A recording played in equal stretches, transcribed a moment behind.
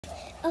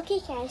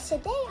Okay guys,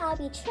 today I'll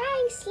be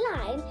trying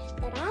slime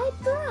that I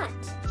brought.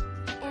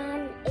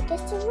 And it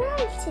just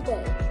arrived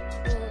today.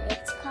 And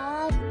it's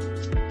called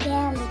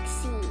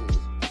Galaxy.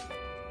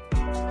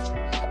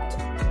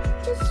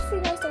 Just for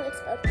you guys don't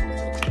expect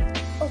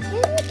it. Open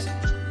it.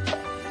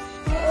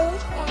 I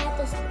look at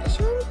the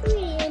special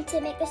ingredient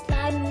to make the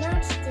slime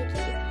not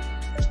sticky.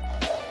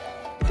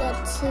 Get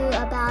to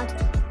about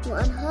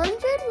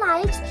 100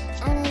 likes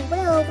and I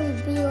will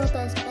reveal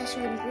the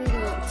special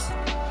ingredients.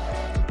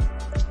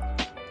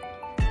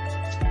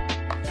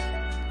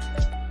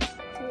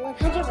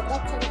 100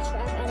 likes on the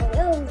track and I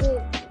will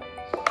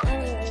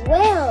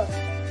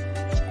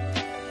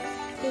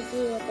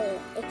reveal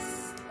the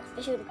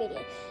special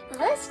ingredient. Now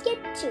let's get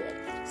to it.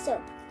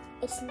 So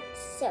this is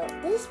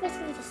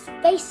basically the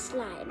space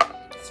slime.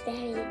 It's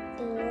very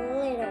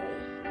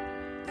glittery,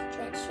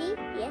 stretchy.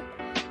 Yep.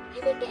 I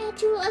think I had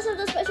too lots of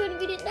the special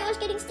ingredient. Now it's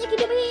getting sticky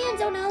to my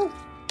hands. Oh no!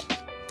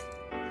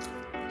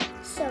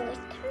 So it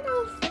kind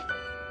of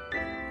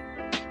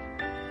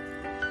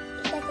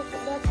it's like a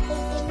blood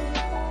thing,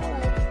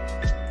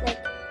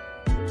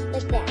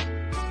 like that,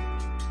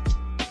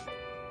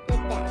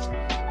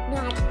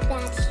 not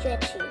that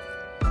stretchy.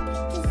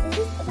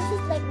 This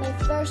is like my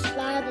first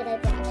slime that I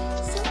bought.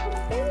 So I'm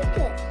very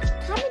good.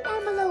 Comment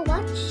down below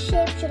what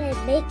shape should I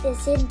make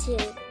this into.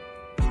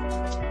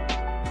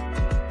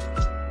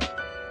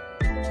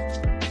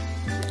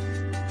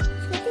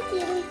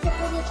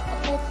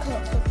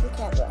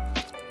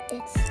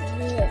 It's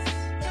this.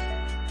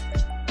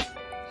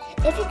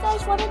 If you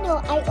guys want to know,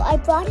 I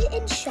brought it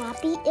in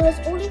Shopee. It was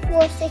only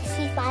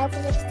 $4.65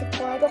 or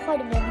 $64. I don't quite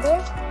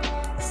remember.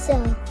 So,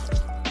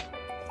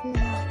 look.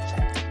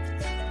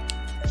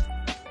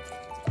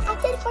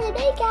 That's it for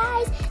today,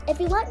 guys. If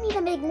you want me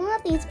to make more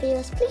of these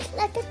videos, please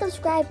like and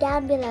subscribe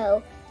down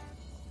below.